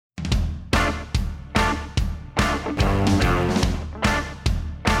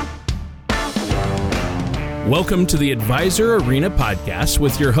Welcome to the Advisor Arena podcast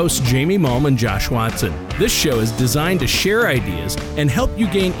with your hosts Jamie Malm and Josh Watson. This show is designed to share ideas and help you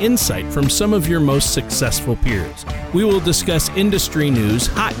gain insight from some of your most successful peers. We will discuss industry news,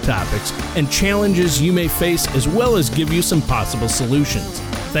 hot topics, and challenges you may face, as well as give you some possible solutions.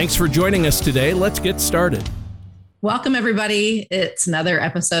 Thanks for joining us today. Let's get started. Welcome, everybody. It's another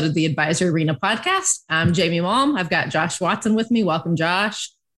episode of the Advisor Arena podcast. I'm Jamie Malm. I've got Josh Watson with me. Welcome, Josh.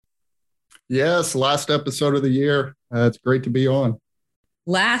 Yes, last episode of the year. It's great to be on.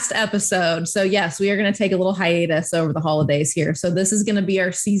 Last episode. So yes, we are going to take a little hiatus over the holidays here. So this is going to be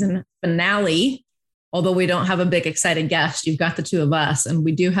our season finale. Although we don't have a big exciting guest, you've got the two of us, and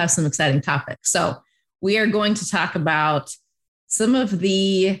we do have some exciting topics. So we are going to talk about some of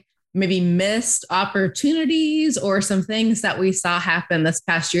the maybe missed opportunities or some things that we saw happen this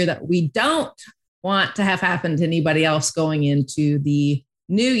past year that we don't want to have happen to anybody else going into the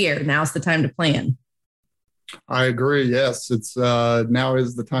new year. Now's the time to plan. I agree. Yes, it's now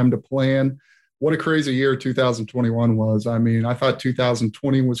is the time to plan. What a crazy year 2021 was. I mean, I thought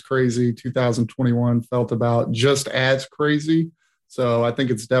 2020 was crazy. 2021 felt about just as crazy. So I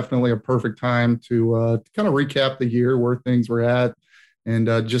think it's definitely a perfect time to kind of recap the year, where things were at,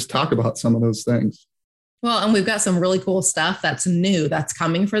 and just talk about some of those things. Well, and we've got some really cool stuff that's new, that's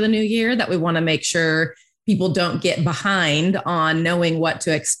coming for the new year, that we want to make sure people don't get behind on knowing what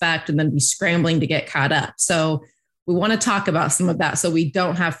to expect and then be scrambling to get caught up. So we want to talk about some of that so we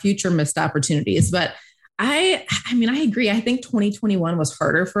don't have future missed opportunities. But I agree. I think 2021 was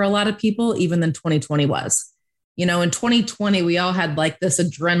harder for a lot of people even than 2020 was. You know, in 2020, we all had like this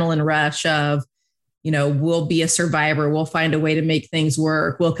adrenaline rush of, you know, we'll be a survivor. We'll find a way to make things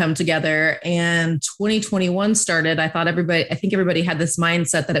work. We'll come together. And 2021 started. I think everybody had this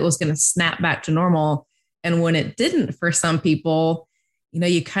mindset that it was going to snap back to normal. And when it didn't, for some people, you know,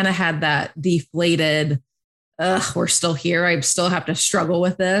 you kind of had that deflated, we're still here. I still have to struggle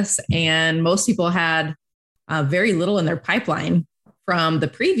with this. And most people had very little in their pipeline from the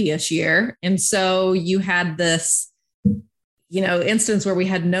previous year. And so you had this, you know, instance where we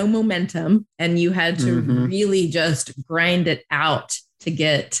had no momentum and you had to really just grind it out to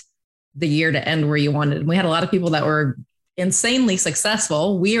get the year to end where you wanted. And we had a lot of people that were insanely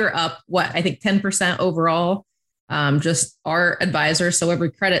successful. We are up, I think 10% overall, just our advisors. So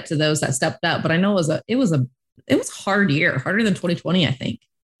every credit to those that stepped up. But I know it was a hard year, harder than 2020, I think.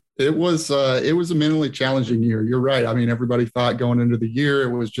 It was a mentally challenging year. You're right. I mean, everybody thought going into the year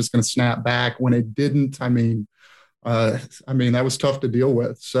it was just going to snap back. When it didn't, I mean, that was tough to deal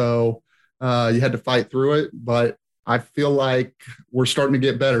with. So you had to fight through it. But I feel like we're starting to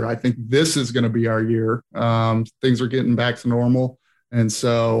get better. I think this is going to be our year. Things are getting back to normal. And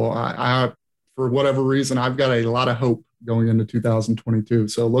so I, for whatever reason, I've got a lot of hope going into 2022.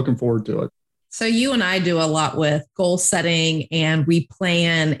 So looking forward to it. So you and I do a lot with goal setting, and we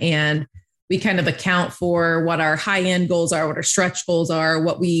plan and we kind of account for what our high end goals are, what our stretch goals are,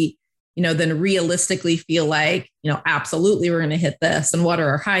 what we, you know, then realistically feel like, you know, absolutely we're going to hit this, and what are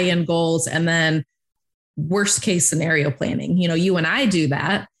our high end goals, and then worst case scenario planning. You know, you and I do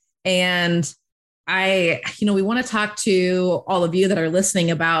that. And we want to talk to all of you that are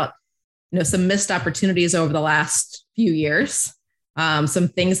listening about, you know, some missed opportunities over the last few years, some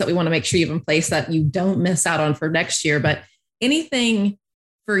things that we want to make sure you have in place that you don't miss out on for next year. But anything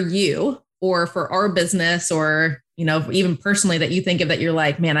for you or for our business, or, you know, even personally that you think of that you're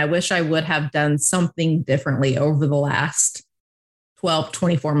like, man, I wish I would have done something differently over the last 12,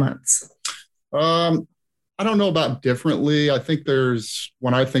 24 months. I don't know about differently. I think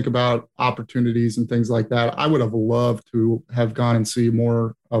when I think about opportunities and things like that, I would have loved to have gone and see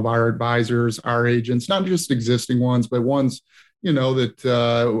more of our advisors, our agents, not just existing ones, but ones, you know, that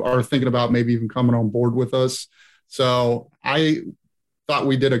are thinking about maybe even coming on board with us. So I thought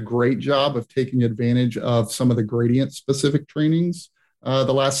we did a great job of taking advantage of some of the gradient specific trainings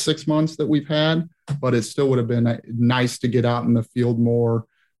the last 6 months that we've had, but it still would have been nice to get out in the field more.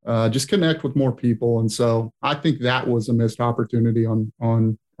 Just connect with more people. And so I think that was a missed opportunity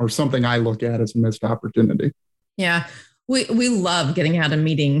or something I look at as a missed opportunity. Yeah. We love getting out and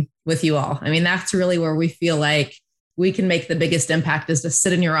meeting with you all. I mean, that's really where we feel like we can make the biggest impact, is to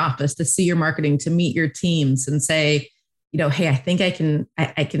sit in your office, to see your marketing, to meet your teams and say, you know, hey, I think I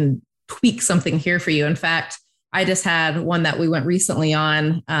can tweak something here for you. In fact, I just had one that we went recently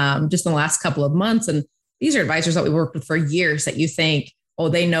on just in the last couple of months. And these are advisors that we worked with for years that you think, oh,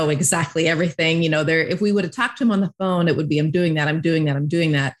 they know exactly everything. You know, if we would have talked to them on the phone, it would be, I'm doing that, I'm doing that, I'm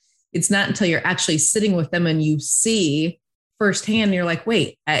doing that. It's not until you're actually sitting with them and you see firsthand, you're like,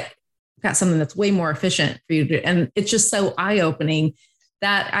 wait, I got something that's way more efficient for you to do. And it's just so eye-opening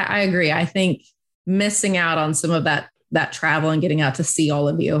that I agree. I think missing out on some of that travel and getting out to see all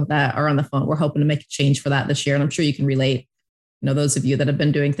of you that are on the phone. We're hoping to make a change for that this year. And I'm sure you can relate, those of you that have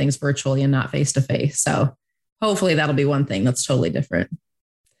been doing things virtually and not face to face. So hopefully that'll be one thing that's totally different.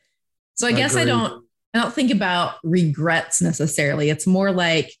 So I guess agree. I don't think about regrets necessarily. It's more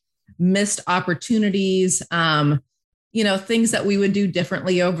like missed opportunities, things that we would do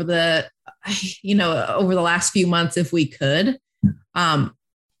differently over the last few months if we could.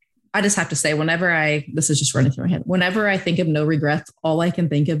 I just have to say, this is just running through my head. Whenever I think of no regrets, all I can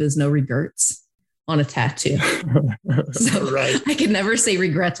think of is no regrets on a tattoo. So right. I can never say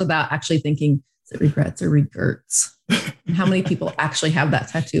regrets without actually thinking, is it regrets or regrets? And how many people actually have that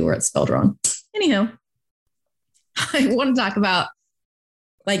tattoo where it's spelled wrong? Anyhow, I want to talk about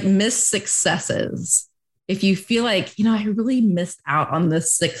like missed successes. If you feel like, I really missed out on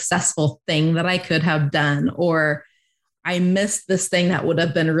this successful thing that I could have done, or I missed this thing that would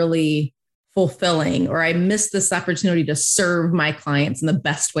have been really fulfilling, or I missed this opportunity to serve my clients in the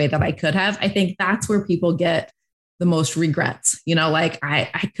best way that I could have. I think that's where people get the most regrets. Like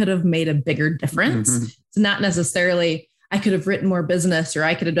I could have made a bigger difference. Mm-hmm. It's not necessarily I could have written more business or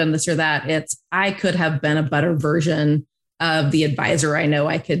I could have done this or that. It's I could have been a better version of the advisor I know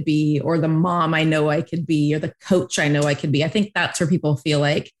I could be, or the mom I know I could be, or the coach I know I could be. I think that's where people feel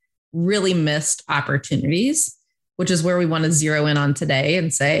like really missed opportunities, which is where we want to zero in on today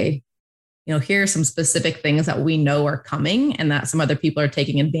and say, here are some specific things that we know are coming and that some other people are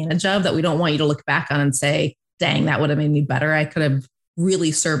taking advantage of that we don't want you to look back on and say, dang, that would have made me better. I could have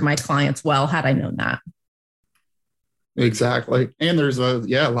really served my clients well had I known that. Exactly. And there's a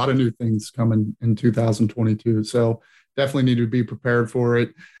lot of new things coming in 2022. So definitely need to be prepared for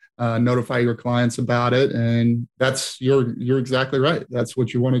it. Notify your clients about it. And you're exactly right. That's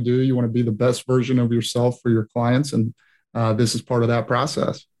what you want to do. You want to be the best version of yourself for your clients. And this is part of that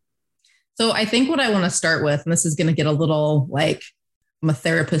process. So I think what I want to start with, and this is going to get a little like I'm a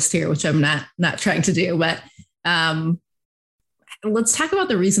therapist here, which I'm not trying to do, but let's talk about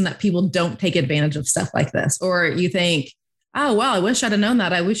the reason that people don't take advantage of stuff like this. Or you think, oh, well, I wish I'd have known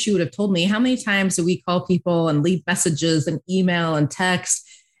that. I wish you would have told me. How many times do we call people and leave messages and email and text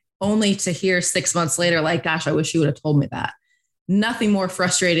only to hear 6 months later, like, gosh, I wish you would have told me that. Nothing more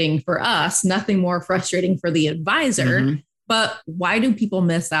frustrating for us, nothing more frustrating for the advisor. Mm-hmm. But why do people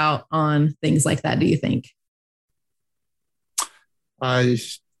miss out on things like that, do you think?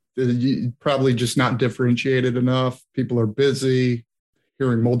 Probably just not differentiated enough. People are busy,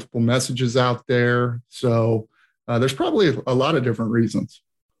 hearing multiple messages out there. So there's probably a lot of different reasons.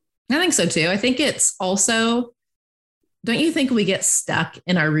 I think so too. I think it's also, don't you think we get stuck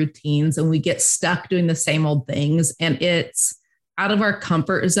in our routines and we get stuck doing the same old things, and it's out of our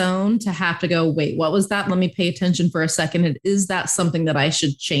comfort zone to have to go, wait, what was that? Let me pay attention for a second. And is that something that I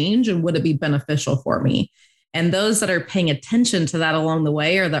should change? And would it be beneficial for me? And those that are paying attention to that along the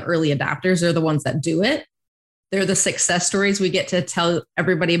way are the early adopters. They're the ones that do it. They're the success stories we get to tell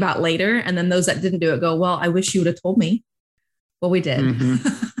everybody about later. And then those that didn't do it go, well, I wish you would have told me. Well, we did. Mm-hmm.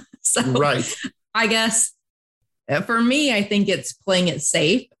 So right. I guess for me, I think it's playing it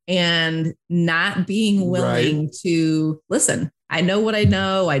safe and not being willing to listen. I know what I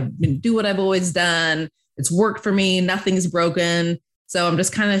know. I do what I've always done. It's worked for me. Nothing's broken. So I'm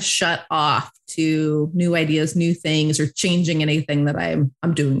just kind of shut off to new ideas, new things, or changing anything that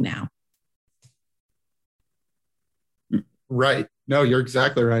I'm doing now. Right. No, you're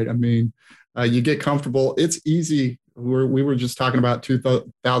exactly right. I mean, you get comfortable. It's easy. We were just talking about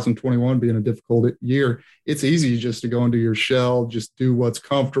 2021 being a difficult year. It's easy just to go into your shell, just do what's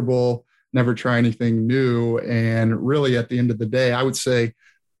comfortable, never try anything new. And really at the end of the day, I would say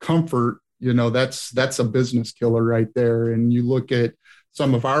comfort, that's a business killer right there. And you look at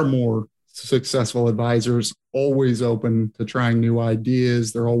some of our more successful advisors, always open to trying new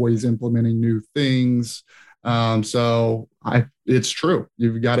ideas. They're always implementing new things. So it's true.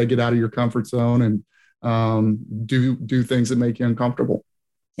 You've got to get out of your comfort zone and do things that make you uncomfortable.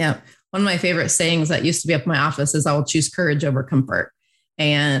 Yeah. One of my favorite sayings that used to be up in my office is I will choose courage over comfort.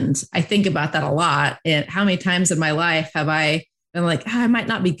 And I think about that a lot. And how many times in my life have I been like, I might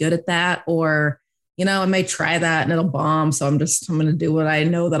not be good at that, or, I may try that and it'll bomb. So I'm going to do what I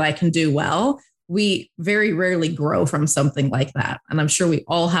know that I can do well. We very rarely grow from something like that. And I'm sure we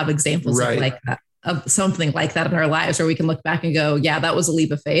all have examples of something like that in our lives where we can look back and go, yeah, that was a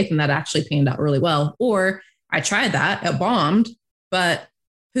leap of faith and that actually panned out really well. Or I tried that, it bombed, but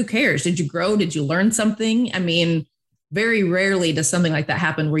who cares? Did you grow? Did you learn something? I mean, very rarely does something like that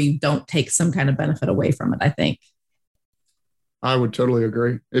happen where you don't take some kind of benefit away from it, I think. I would totally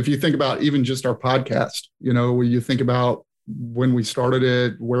agree. If you think about even just our podcast, when you think about when we started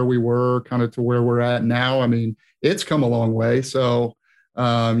it, where we were kind of to where we're at now, I mean, it's come a long way. So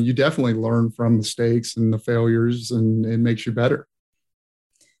you definitely learn from mistakes and the failures, and it makes you better.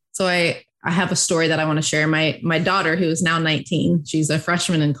 So I have a story that I want to share. My daughter, who is now 19, she's a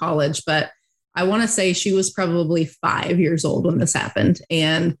freshman in college, but I want to say she was probably 5 years old when this happened.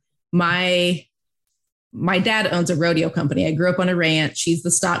 And my dad owns a rodeo company. I grew up on a ranch. He's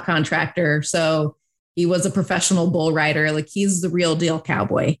the stock contractor. So he was a professional bull rider. Like, he's the real deal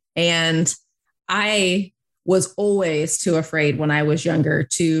cowboy. And I was always too afraid when I was younger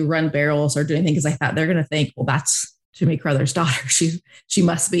to run barrels or do anything, because I thought they're going to think, well, that's Jimmy Crowther's daughter. She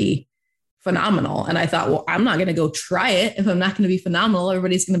must be phenomenal. And I thought, well, I'm not going to go try it. If I'm not going to be phenomenal,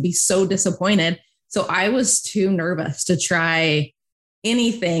 everybody's going to be so disappointed. So I was too nervous to try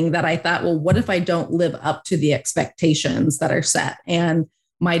anything that I thought, well, what if I don't live up to the expectations that are set? And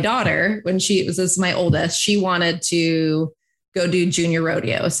my daughter, when this is my oldest, she wanted to go do junior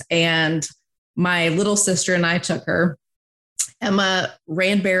rodeos. And my little sister and I took her. Emma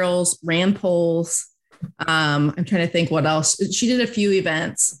ran barrels, ran poles. I'm trying to think what else. She did a few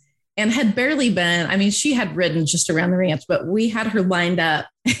events and had barely been, I mean, she had ridden just around the ranch, but we had her lined up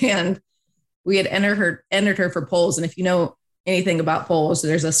and we had entered her for poles. And if you know anything about poles,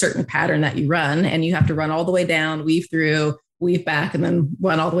 there's a certain pattern that you run, and you have to run all the way down, weave through, weave back, and then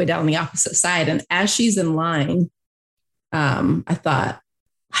run all the way down the opposite side. And as she's in line, I thought,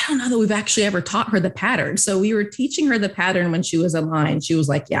 I don't know that we've actually ever taught her the pattern. So we were teaching her the pattern when she was in line. She was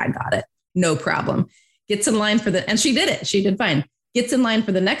like, yeah, I got it. No problem. Gets in line and she did it. She did fine. Gets in line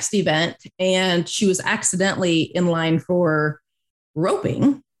for the next event. And she was accidentally in line for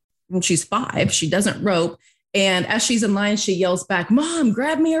roping. When she's 5, she doesn't rope. And as she's in line, she yells back, Mom,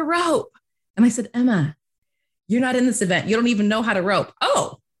 grab me a rope. And I said, Emma, you're not in this event. You don't even know how to rope.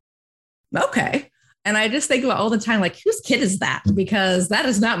 Oh, okay. And I just think about all the time, like, whose kid is that? Because that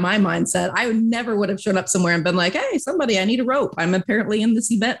is not my mindset. I never would have shown up somewhere and been like, hey, somebody, I need a rope. I'm apparently in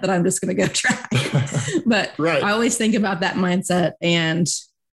this event that I'm just going to go try. But right. I always think about that mindset and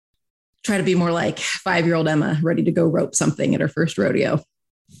try to be more like 5-year-old Emma, ready to go rope something at her first rodeo.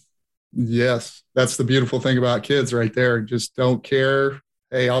 Yes, that's the beautiful thing about kids right there. Just don't care.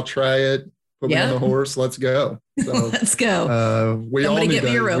 Hey, I'll try it. Put me on the horse. Let's go. So, let's go. We all need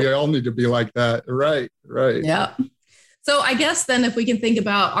to be like that. Right. Yeah. So I guess then if we can think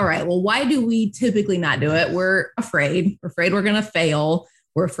about, all right, well, why do we typically not do it? We're afraid. We're afraid we're going to fail.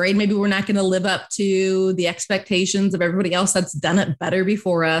 We're afraid maybe we're not going to live up to the expectations of everybody else that's done it better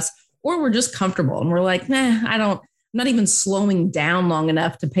before us, or we're just comfortable and we're like, I'm not even slowing down long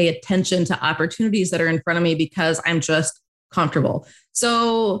enough to pay attention to opportunities that are in front of me because I'm just comfortable.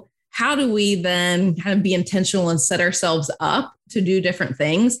 So how do we then kind of be intentional and set ourselves up to do different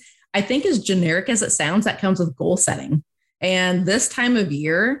things? I think, as generic as it sounds, that comes with goal setting. And this time of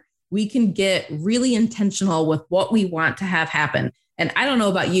year, we can get really intentional with what we want to have happen. And I don't know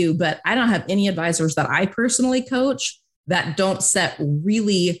about you, but I don't have any advisors that I personally coach that don't set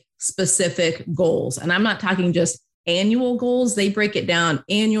really specific goals. And I'm not talking just annual goals. They break it down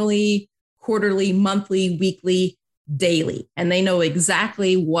annually, quarterly, monthly, weekly, daily. And they know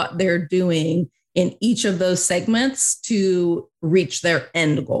exactly what they're doing in each of those segments to reach their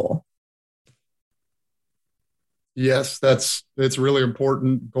end goal. Yes, it's really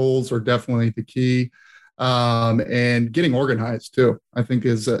important. Goals are definitely the key. And getting organized too, I think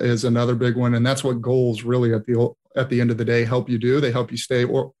is another big one. And that's what goals really at the end of the day help you do. They help you stay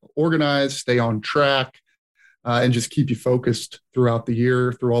organized, stay on track, and just keep you focused throughout the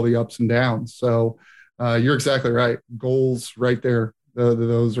year, through all the ups and downs. So you're exactly right. Goals right there.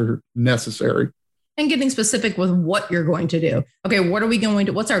 Those are necessary. And getting specific with what you're going to do. Okay,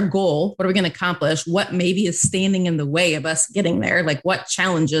 what's our goal? What are we going to accomplish? What maybe is standing in the way of us getting there? Like, what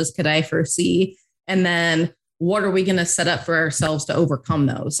challenges could I foresee? And then what are we going to set up for ourselves to overcome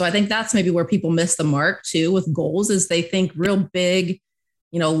those? So I think that's maybe where people miss the mark too with goals, is they think real big,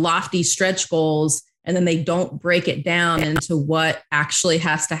 lofty stretch goals, and then they don't break it down into what actually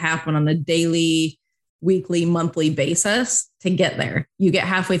has to happen on a daily, weekly, monthly basis to get there. You get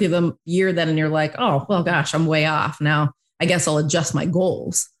halfway through the year then and you're like, oh, well, gosh, I'm way off. Now I guess I'll adjust my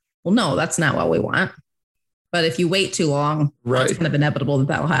goals. Well, no, that's not what we want. But if you wait too long, right, it's kind of inevitable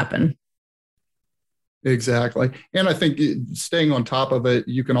that'll happen. Exactly. And I think staying on top of it,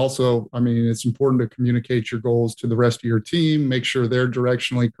 you can also, it's important to communicate your goals to the rest of your team, make sure they're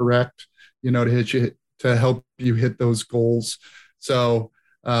directionally correct, to help you hit those goals. So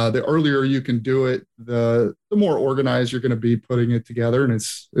the earlier you can do it, the more organized you're going to be putting it together. And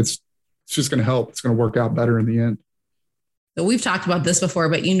it's just going to help. It's going to work out better in the end. So we've talked about this before,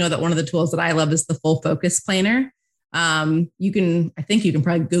 but that one of the tools that I love is the full focus planner. I think you can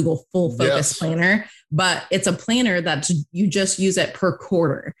probably Google full focus planner, but it's a planner that you just use it per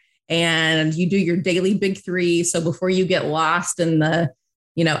quarter and you do your daily big three. So before you get lost in the,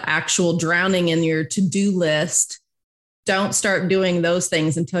 actual drowning in your to-do list, don't start doing those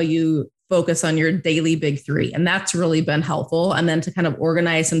things until you focus on your daily big three. And that's really been helpful. And then to kind of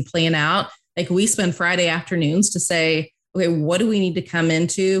organize and plan out, like we spend Friday afternoons to say, okay, what do we need to come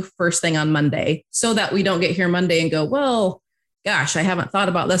into first thing on Monday so that we don't get here Monday and go, well, gosh, I haven't thought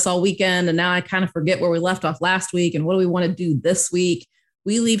about this all weekend. And now I kind of forget where we left off last week. And what do we want to do this week?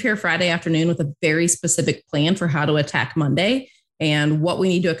 We leave here Friday afternoon with a very specific plan for how to attack Monday and what we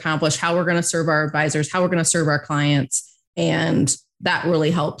need to accomplish, how we're going to serve our advisors, how we're going to serve our clients. And that really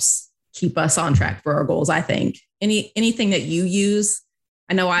helps keep us on track for our goals, I think. Anything that you use,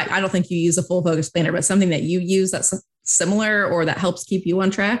 I know I don't think you use a full focus planner, but something that you use that's similar or that helps keep you on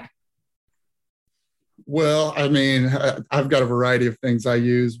track? Well, I mean, I've got a variety of things I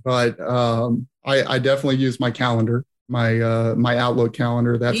use, but I definitely use my calendar, my Outlook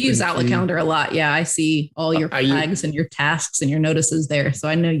calendar. You use Outlook calendar a lot. Yeah, I see all your flags and your tasks and your notices there. So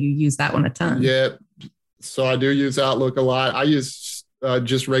I know you use that one a ton. Yeah. So I do use Outlook a lot. I use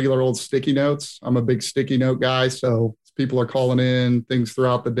just regular old sticky notes. I'm a big sticky note guy. So people are calling in things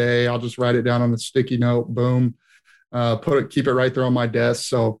throughout the day, I'll just write it down on the sticky note. Boom. Keep it right there on my desk.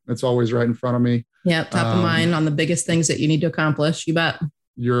 So it's always right in front of me. Yeah. Top of mind on the biggest things that you need to accomplish. You bet.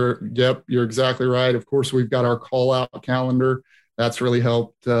 You're exactly right. Of course, we've got our call out calendar. That's really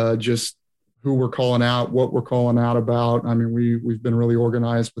helped just who we're calling out, what we're calling out about. I mean, we've been really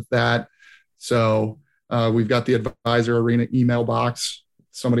organized with that. So we've got the Advisor Arena email box,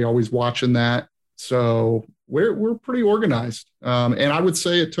 somebody always watching that. So we're pretty organized. And I would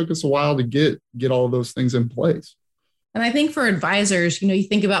say it took us a while to get all of those things in place. And I think for advisors, you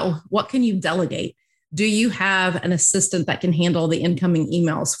think about what can you delegate? Do you have an assistant that can handle the incoming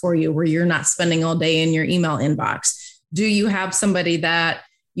emails for you where you're not spending all day in your email inbox? Do you have somebody that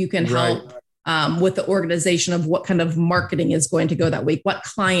you can help with the organization of what kind of marketing is going to go that week? What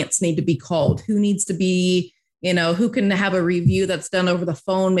clients need to be called? Who needs to be, who can have a review that's done over the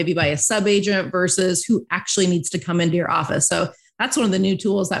phone, maybe by a sub-agent versus who actually needs to come into your office? So that's one of the new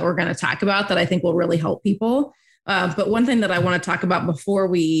tools that we're going to talk about that I think will really help people. But one thing that I want to talk about before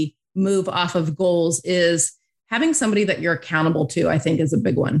we move off of goals is having somebody that you're accountable to, I think is a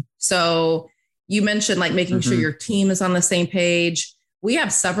big one. So you mentioned like making sure your team is on the same page. We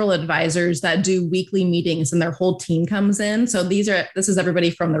have several advisors that do weekly meetings and their whole team comes in. So this is everybody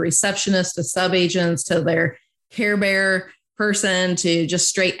from the receptionist to sub-agents to their care bear person to just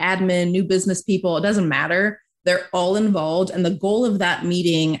straight admin, new business people. It doesn't matter. They're all involved. And the goal of that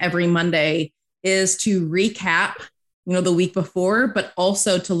meeting every Monday is to recap, the week before, but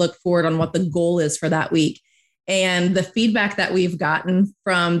also to look forward on what the goal is for that week. And the feedback that we've gotten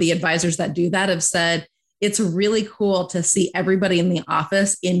from the advisors that do that have said, it's really cool to see everybody in the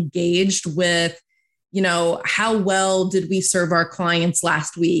office engaged with, how well did we serve our clients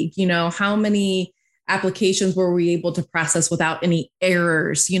last week? How many applications were we able to process without any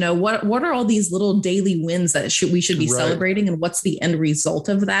errors? What are all these little daily wins that we should be celebrating? And what's the end result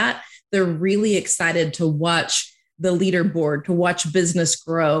of that? They're really excited to watch the leaderboard, to watch business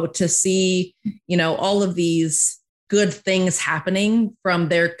grow, to see, all of these good things happening from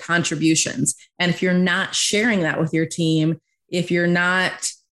their contributions. And if you're not sharing that with your team, if you're not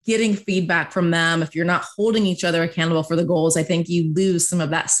getting feedback from them, if you're not holding each other accountable for the goals, I think you lose some of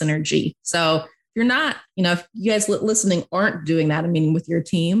that synergy. So if you're not, if you guys listening aren't doing that, with your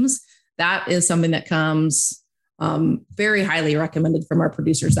teams, that is something that comes very highly recommended from our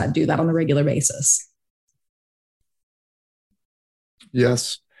producers that do that on a regular basis.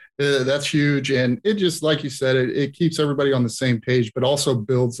 Yes, that's huge. And it just, like you said, it keeps everybody on the same page, but also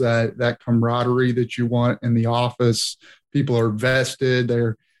builds that camaraderie that you want in the office. People are vested.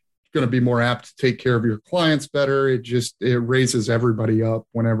 They're going to be more apt to take care of your clients better. It raises everybody up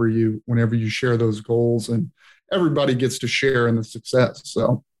whenever you share those goals, and everybody gets to share in the success.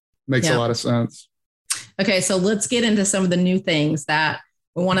 So it makes a lot of sense. Okay. So let's get into some of the new things that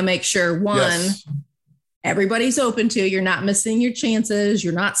we want to make sure. Everybody's open to. You're not missing your chances.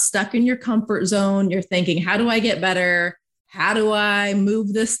 You're not stuck in your comfort zone. You're thinking, how do I get better? How do I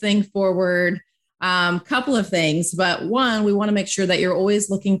move this thing forward? Couple of things, but one, we want to make sure that you're always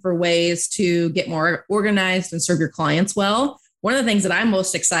looking for ways to get more organized and serve your clients well. One of the things that I'm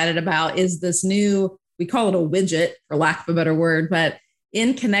most excited about is this new, we call it a widget for lack of a better word, but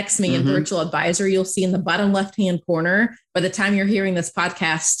in Connects Me and Virtual Advisor, you'll see in the bottom left-hand corner, by the time you're hearing this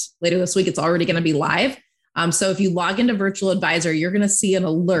podcast later this week, it's already going to be live. So if you log into Virtual Advisor, you're going to see an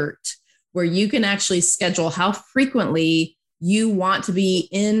alert where you can actually schedule how frequently you want to be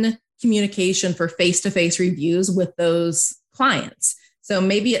in communication for face-to-face reviews with those clients. So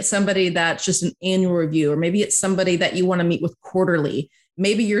maybe it's somebody that's just an annual review, or maybe it's somebody that you want to meet with quarterly.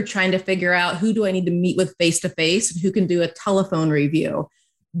 Maybe you're trying to figure out who do I need to meet with face-to-face and who can do a telephone review.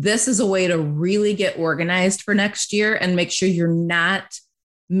 This is a way to really get organized for next year and make sure you're not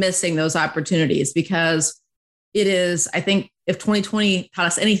missing those opportunities, because it is, I think if 2020 taught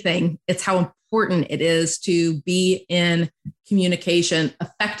us anything, it's how important it is to be in communication,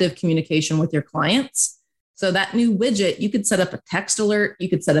 effective communication with your clients. So that new widget, you could set up a text alert, you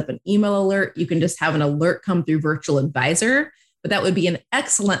could set up an email alert, you can just have an alert come through Virtual Advisor, but that would be an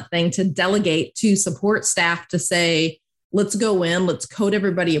excellent thing to delegate to support staff to say, let's go in, let's code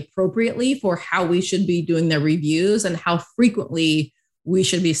everybody appropriately for how we should be doing their reviews and how frequently we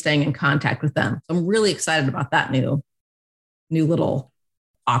should be staying in contact with them. So I'm really excited about that new little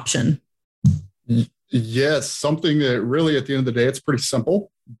option. Yes, something that really at the end of the day, it's pretty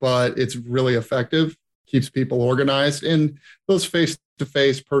simple, but it's really effective, keeps people organized, and those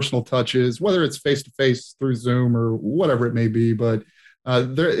face-to-face personal touches, whether it's face-to-face through Zoom or whatever it may be, but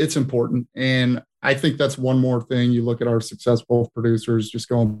it's important. And I think that's one more thing. You look at our successful producers, just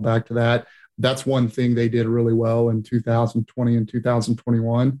going back to that, that's one thing they did really well in 2020 and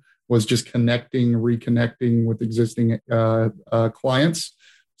 2021 was just reconnecting with existing clients.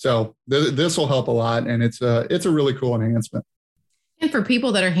 So this will help a lot, and it's a really cool enhancement. And for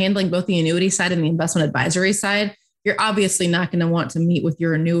people that are handling both the annuity side and the investment advisory side, you're obviously not going to want to meet with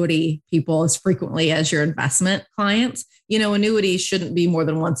your annuity people as frequently as your investment clients. You know, annuities shouldn't be more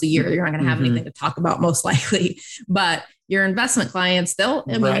than once a year. You're not going to have anything to talk about most likely, but your investment clients,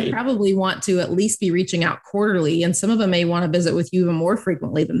 you probably want to at least be reaching out quarterly. And some of them may want to visit with you even more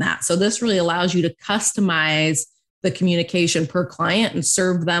frequently than that. So this really allows you to customize the communication per client and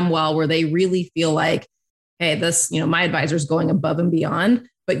serve them well, where they really feel like, hey, my advisor is going above and beyond,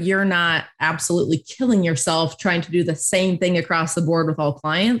 but you're not absolutely killing yourself trying to do the same thing across the board with all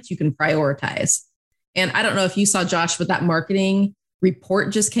clients. You can prioritize. And I don't know if you saw, Josh, but that marketing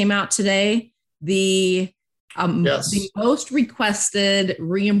report just came out today. The most requested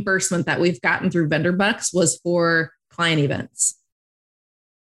reimbursement that we've gotten through Vendor Bucks was for client events.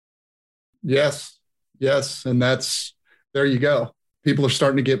 Yes. And there you go. People are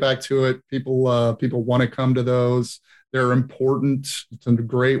starting to get back to it. People want to come to those. They're important. It's a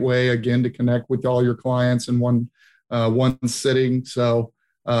great way, again, to connect with all your clients in one sitting. So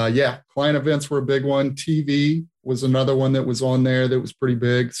client events were a big one. TV was another one that was on there that was pretty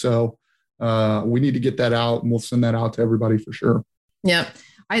big. So we need to get that out, and we'll send that out to everybody for sure. Yeah.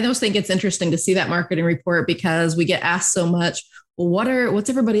 I just think it's interesting to see that marketing report, because we get asked so much, well, what's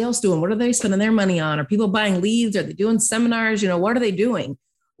everybody else doing? What are they spending their money on? Are people buying leads? Are they doing seminars? What are they doing?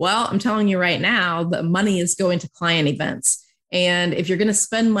 Well, I'm telling you right now, the money is going to client events. And if you're going to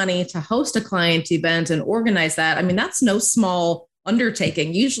spend money to host a client event and organize that, I mean, that's no small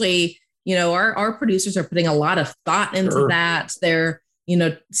undertaking. Usually, our producers are putting a lot of thought into that. They're,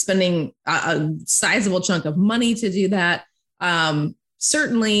 spending a sizable chunk of money to do that.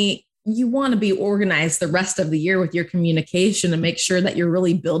 Certainly, you want to be organized the rest of the year with your communication and make sure that you're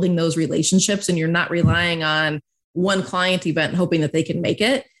really building those relationships and you're not relying on one client event hoping that they can make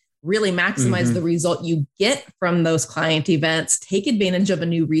it. Really maximize the result you get from those client events. Take advantage of a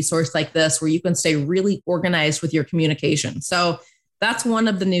new resource like this where you can stay really organized with your communication. So that's one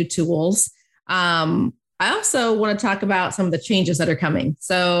of the new tools. I also want to talk about some of the changes that are coming.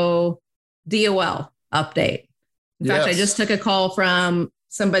 So DOL update. In fact, I just took a call from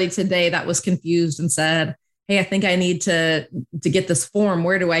somebody today that was confused and said, hey, I think I need to get this form.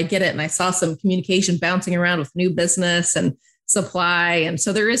 Where do I get it? And I saw some communication bouncing around with new business and supply. And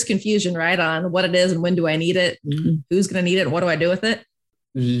so there is confusion, right, on what it is and when do I need it? Who's going to need it? And what do I do with it?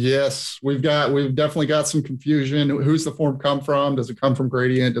 Yes, we've definitely got some confusion. Who's the form come from? Does it come from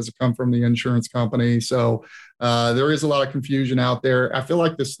Gradient? Does it come from the insurance company? So there is a lot of confusion out there. I feel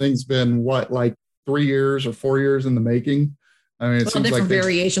like this thing's been like 3 years or 4 years in the making. I mean, it seems different like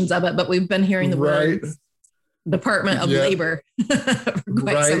variations of it, but we've been hearing the words Department of Labor for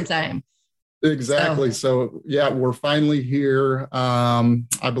quite some time. Exactly. So we're finally here.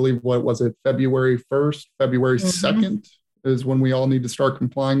 I believe, what was it? February 1st, February 2nd is when we all need to start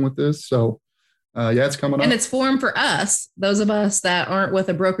complying with this. So it's coming up. And it's formed for us, those of us that aren't with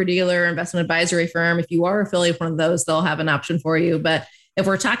a broker dealer, investment advisory firm. If you are affiliated with one of those, they'll have an option for you. But if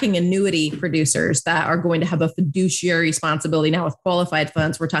we're talking annuity producers that are going to have a fiduciary responsibility now with qualified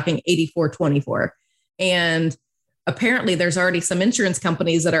funds, we're talking 8424. And apparently there's already some insurance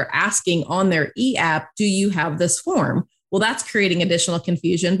companies that are asking on their e-app, do you have this form? Well, that's creating additional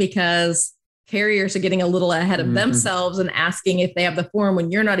confusion because carriers are getting a little ahead of themselves and asking if they have the form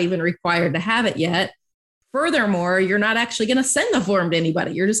when you're not even required to have it yet. Furthermore, you're not actually going to send the form to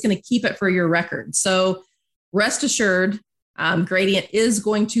anybody. You're just going to keep it for your record. So rest assured, Gradient is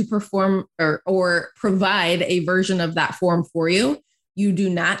going to perform or provide a version of that form for you. You do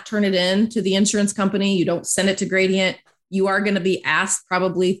not turn it in to the insurance company. You don't send it to Gradient. You are going to be asked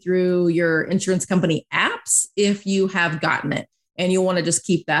probably through your insurance company apps if you have gotten it. And you'll want to just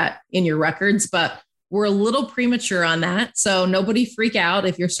keep that in your records. But we're a little premature on that. So nobody freak out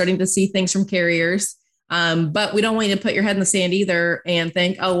if you're starting to see things from carriers. But we don't want you to put your head in the sand either and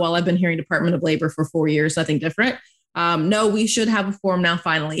think, oh, well, I've been hearing Department of Labor for 4 years, nothing different. No, we should have a form now,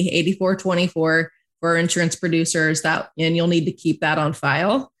 finally, 8424 for our insurance producers, and you'll need to keep that on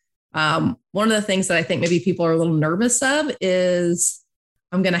file. One of the things that I think maybe people are a little nervous of is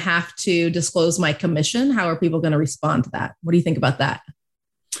I'm going to have to disclose my commission. How are people going to respond to that? What do you think about that?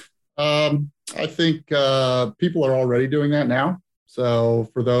 I think people are already doing that now. So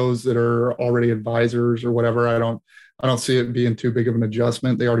for those that are already advisors or whatever, I don't see it being too big of an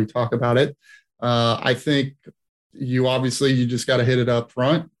adjustment. They already talk about it. I think you just got to hit it up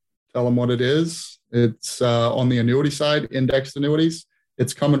front, tell them what it is. It's on the annuity side, indexed annuities.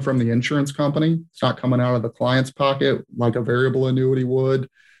 It's coming from the insurance company. It's not coming out of the client's pocket like a variable annuity would.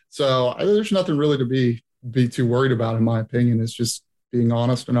 So there's nothing really to be too worried about, in my opinion. It's just being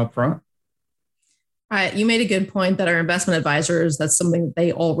honest and upfront. You made a good point that our investment advisors, that's something that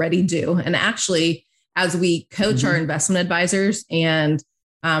they already do. And actually, as we coach our investment advisors and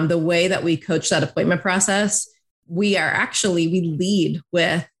the way that we coach that appointment process, we lead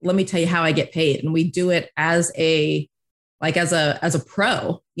with, let me tell you how I get paid. And we do it as a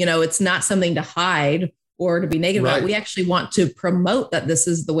pro. It's not something to hide or to be negative about. We actually want to promote that this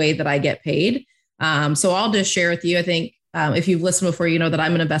is the way that I get paid. So I'll just share with you, I think, if you've listened before, you know that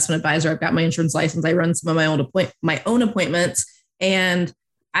I'm an investment advisor. I've got my insurance license. I run some of my own appointments. And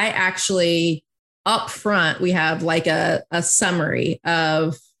I actually, up front, we have like a summary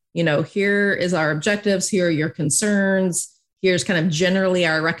of, here is our objectives. Here are your concerns. Here's kind of generally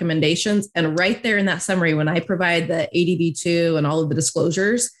our recommendations. And right there in that summary, when I provide the ADV2 and all of the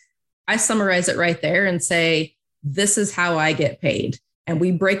disclosures, I summarize it right there and say, this is how I get paid. And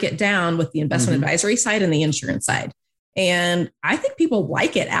we break it down with the investment advisory side and the insurance side. And I think people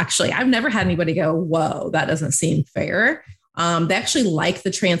like it, actually. I've never had anybody go, whoa, that doesn't seem fair. They actually like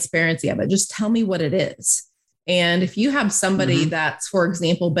the transparency of it. Just tell me what it is. And if you have somebody that's, for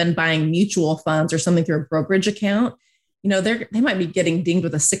example, been buying mutual funds or something through a brokerage account, they might be getting dinged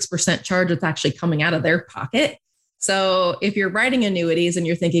with a 6% charge that's actually coming out of their pocket. So if you're writing annuities and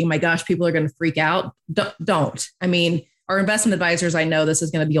you're thinking, my gosh, people are going to freak out, don't. I mean, our investment advisors, I know this is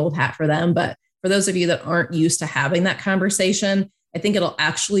going to be old hat for them, but for those of you that aren't used to having that conversation, I think it'll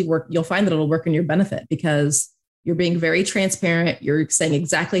actually work. You'll find that it'll work in your benefit because you're being very transparent. You're saying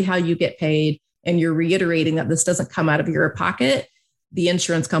exactly how you get paid, and you're reiterating that this doesn't come out of your pocket. The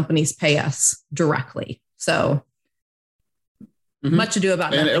insurance companies pay us directly. So much to do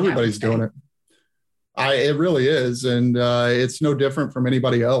about that. And everybody's doing it. It really is. And it's no different from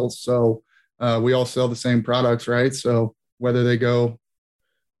anybody else. So we all sell the same products, right? So whether they go,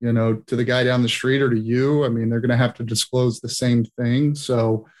 to the guy down the street or to you, I mean, they're going to have to disclose the same thing.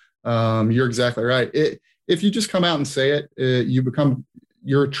 So you're exactly right. If you just come out and say it,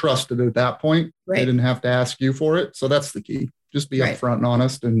 you're trusted at that point. Right. They didn't have to ask you for it. So that's the key. Just be upfront and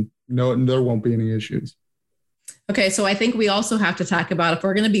honest, and there won't be any issues. Okay. So I think we also have to talk about, if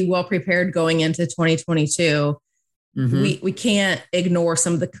we're going to be well prepared going into 2022, we can't ignore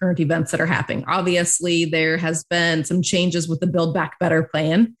some of the current events that are happening. Obviously, there has been some changes with the Build Back Better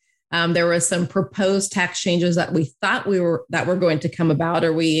plan. There was some proposed tax changes that we thought were going to come about,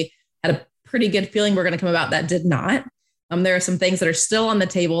 or we had a pretty good feeling were going to come about that did not. There are some things that are still on the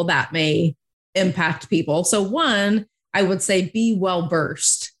table that may impact people. So one, I would say be well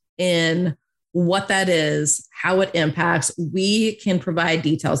versed in what that is, how it impacts. We can provide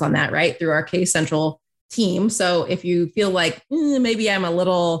details on that, right, through our Case Central team. So if you feel like maybe I'm a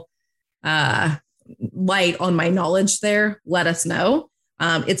little light on my knowledge there, let us know.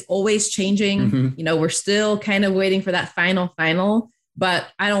 It's always changing. We're still kind of waiting for that final, but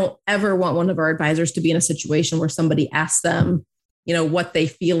I don't ever want one of our advisors to be in a situation where somebody asks them, what they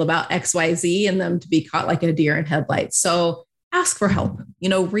feel about XYZ and them to be caught like a deer in headlights. So ask for help,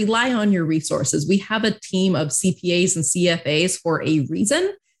 rely on your resources. We have a team of CPAs and CFAs for a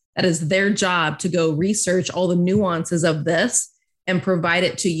reason. That is their job to go research all the nuances of this and provide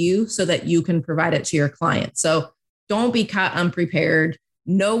it to you so that you can provide it to your client. So don't be caught unprepared.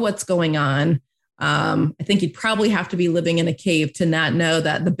 Know what's going on. I think you'd probably have to be living in a cave to not know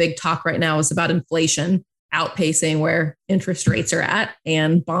that the big talk right now is about inflation outpacing where interest rates are at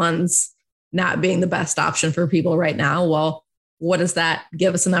and bonds not being the best option for people right now. Well, what does that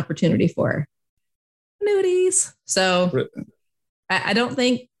give us an opportunity for? Annuities. So I don't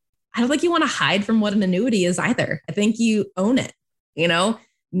think you want to hide from what an annuity is either. I think you own it,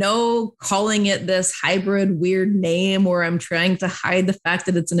 no calling it this hybrid weird name where I'm trying to hide the fact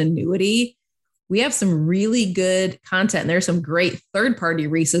that it's an annuity. We have some really good content. And there's some great third-party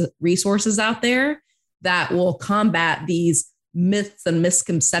resources out there that will combat these myths and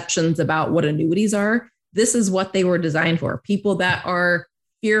misconceptions about what annuities are. This is what they were designed for. People that are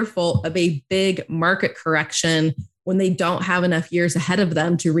fearful of a big market correction when they don't have enough years ahead of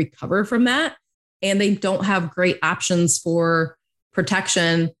them to recover from that. And they don't have great options for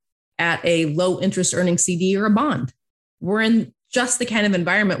protection at a low interest earning CD or a bond. We're in just the kind of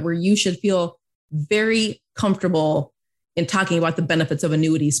environment where you should feel very comfortable in talking about the benefits of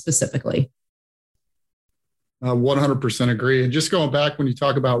annuities specifically. 100% agree. And just going back, when you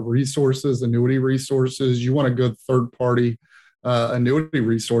talk about resources, annuity resources, you want a good third-party annuity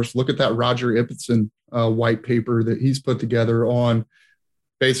resource. Look at that Roger Ibbotson white paper that he's put together on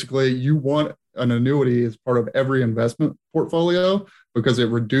basically you want an annuity as part of every investment portfolio because it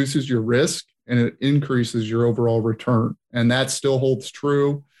reduces your risk and it increases your overall return. And that still holds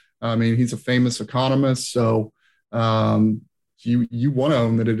true. I mean, he's a famous economist, so you want to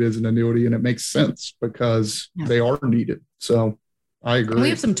own that it is an annuity, and it makes sense because they are needed. So I agree. And we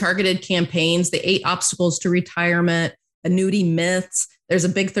have some targeted campaigns, the 8 obstacles to retirement, annuity myths. There's a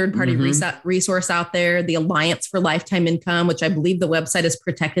big third-party resource out there, the Alliance for Lifetime Income, which I believe the website is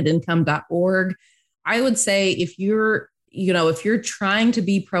protectedincome.org. I would say if you're trying to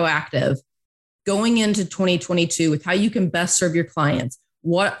be proactive going into 2022 with how you can best serve your clients,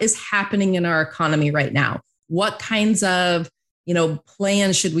 what is happening in our economy right now? What kinds of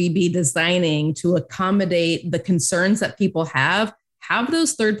plans should we be designing to accommodate the concerns that people have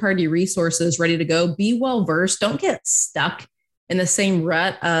those third-party resources ready to go, be well-versed. Don't get stuck in the same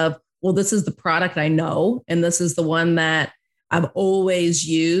rut of, well, this is the product I know, and this is the one that I've always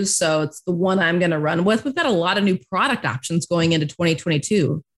used, so it's the one I'm going to run with. We've got a lot of new product options going into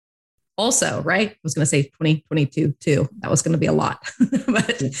 2022. Also, right? I was going to say 2022 too. That was going to be a lot,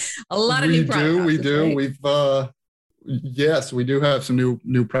 but a lot of new product options. We do. Right? We do have some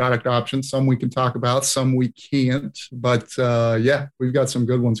new product options. Some we can talk about, some we can't. But we've got some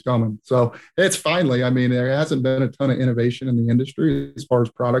good ones coming. So it's finally, there hasn't been a ton of innovation in the industry as far as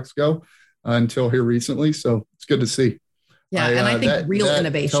products go until here recently. So it's good to see. Yeah, and I think real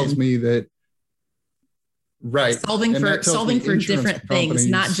innovation tells me that. Right. Solving for different things,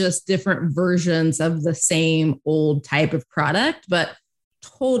 not just different versions of the same old type of product, but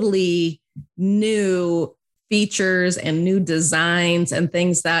totally new features and new designs and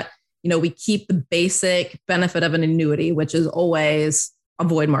things that, we keep the basic benefit of an annuity, which is always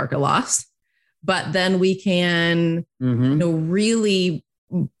avoid market loss. But then we can, really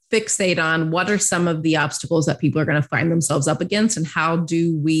fixate on what are some of the obstacles that people are going to find themselves up against and how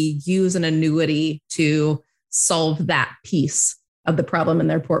do we use an annuity to solve that piece of the problem in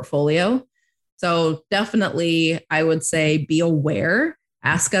their portfolio. So definitely, I would say be aware,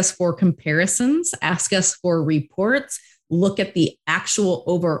 ask us for comparisons, ask us for reports, look at the actual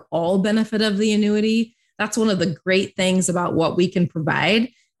overall benefit of the annuity. That's one of the great things about what we can provide.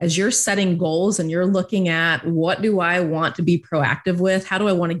 As you're setting goals and you're looking at what do I want to be proactive with? How do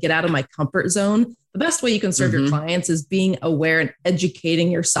I want to get out of my comfort zone? The best way you can serve your clients is being aware and educating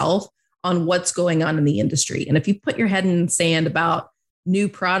yourself on what's going on in the industry. And if you put your head in the sand about new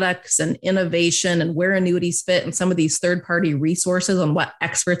products and innovation and where annuities fit and some of these third-party resources on what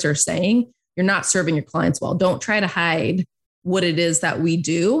experts are saying, you're not serving your clients well. Don't try to hide what it is that we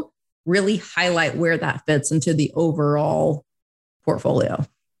do. Really highlight where that fits into the overall portfolio.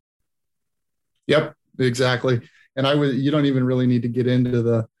 Yep, exactly. And you don't even really need to get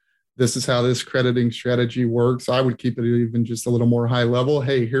into this is how this crediting strategy works. I would keep it even just a little more high level.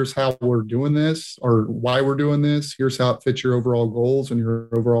 Hey, here's how we're doing this or why we're doing this. Here's how it fits your overall goals and your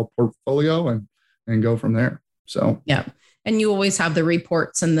overall portfolio and go from there. So, yeah. And you always have the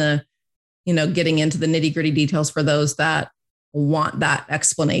reports and the, getting into the nitty gritty details for those that want that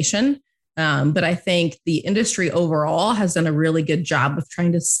explanation. But I think the industry overall has done a really good job of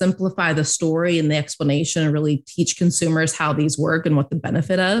trying to simplify the story and the explanation and really teach consumers how these work and what the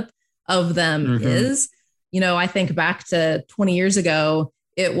benefit of them is. I think back to 20 years ago,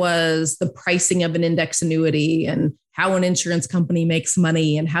 it was the pricing of an index annuity and how an insurance company makes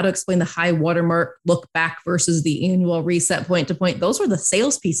money and how to explain the high watermark look back versus the annual reset point to point. Those were the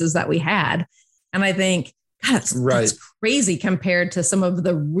sales pieces that we had. And I think, God, that's crazy compared to some of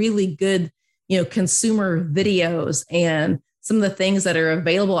the really good, consumer videos and some of the things that are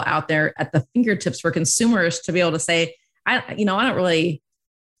available out there at the fingertips for consumers to be able to say, I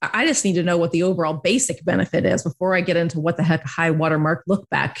just need to know what the overall basic benefit is before I get into what the heck a high watermark look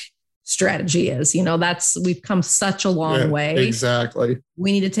back strategy is. We've come such a long way. Exactly.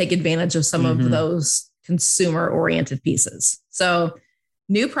 We need to take advantage of some of those consumer oriented pieces. So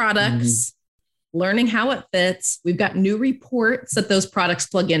new products, learning how it fits. We've got new reports that those products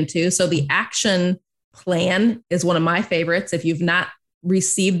plug into. So the action plan is one of my favorites. If you've not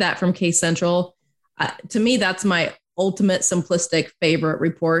received that from Case Central, to me, that's my ultimate simplistic favorite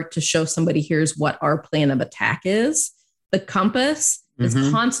report to show somebody here's what our plan of attack is. The Compass is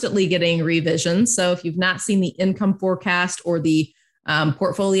constantly getting revisions. So if you've not seen the income forecast or the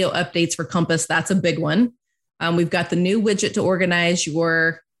portfolio updates for Compass, that's a big one. We've got the new widget to organize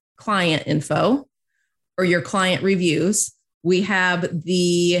your client info or your client reviews. We have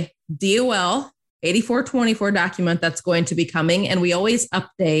the DOL 8424 document that's going to be coming, and we always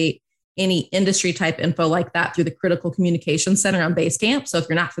update any industry type info like that through the Critical Communication Center on Basecamp. So if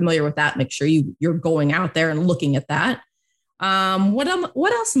you're not familiar with that, make sure you're going out there and looking at that. What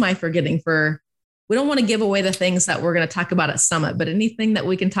else am I forgetting? We don't want to give away the things that we're going to talk about at Summit, but anything that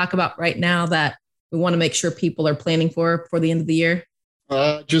we can talk about right now that we want to make sure people are planning for the end of the year?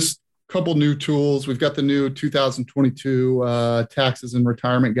 Just a couple new tools. We've got the new 2022 taxes and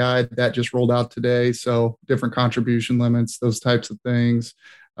retirement guide that just rolled out today. So different contribution limits, those types of things,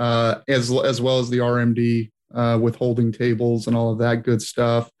 as well as the RMD withholding tables and all of that good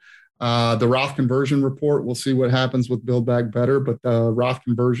stuff. The Roth conversion report, we'll see what happens with Build Back Better, but the Roth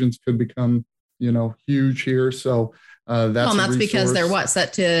conversions could become, huge here. So that's because they're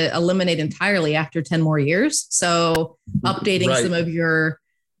set to eliminate entirely after 10 more years. So updating some of your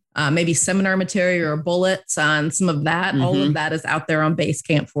maybe seminar material or bullets on some of that, all of that is out there on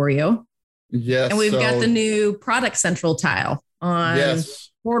Basecamp for you. Yes. And we've got the new Product Central tile on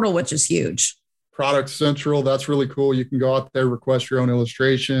Portal, which is huge. Product Central, that's really cool. You can go out there, request your own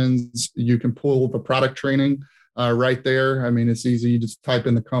illustrations. You can pull the product training right there. I mean, it's easy. You just type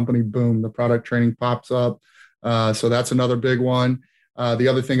in the company, boom, the product training pops up. So that's another big one. The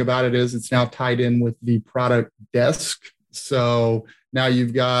other thing about it is it's now tied in with the product desk. So now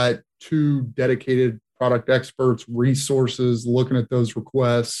you've got 2 dedicated product experts, resources, looking at those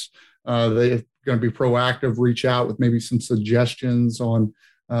requests. They're going to be proactive, reach out with maybe some suggestions on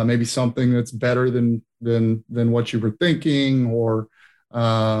maybe something that's better than what you were thinking, or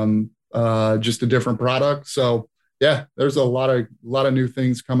just a different product. So yeah, there's a lot of new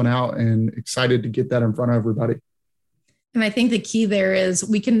things coming out, and excited to get that in front of everybody. And I think the key there is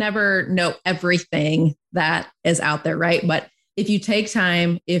we can never know everything that is out there, right? But if you take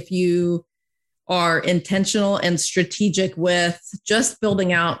time, if you are intentional and strategic with just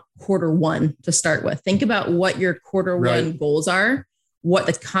building out Q1 to start with, think about what your Q1 goals are, what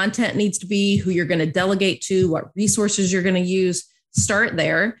the content needs to be, who you're going to delegate to, what resources you're going to use. Start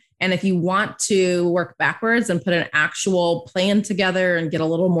there. And if you want to work backwards and put an actual plan together and get a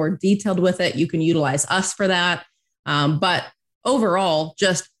little more detailed with it, you can utilize us for that. But overall,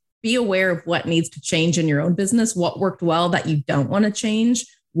 just be aware of what needs to change in your own business, what worked well that you don't want to change,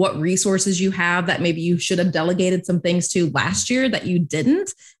 what resources you have that maybe you should have delegated some things to last year that you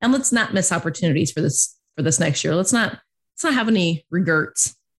didn't. And let's not miss opportunities for this next year. Let's not have any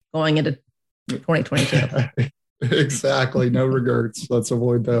regrets going into 2022. Exactly. No regrets. Let's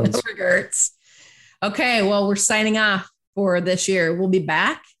avoid those. No regrets. Okay. Well, we're signing off for this year. We'll be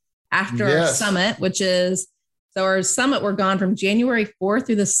back after our summit, our summit, we're gone from January 4th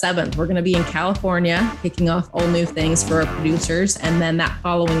through the 7th. We're going to be in California, kicking off all new things for our producers. And then that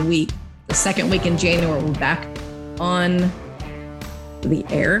following week, the second week in January, we're back on the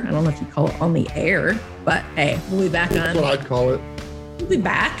air. I don't know if you call it on the air, but hey, we'll be back on. That's what I'd call it. We'll be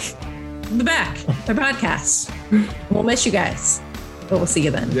back. The podcast. We'll miss you guys, but we'll see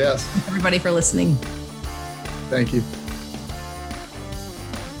you then. Yes. Thanks everybody for listening. Thank you.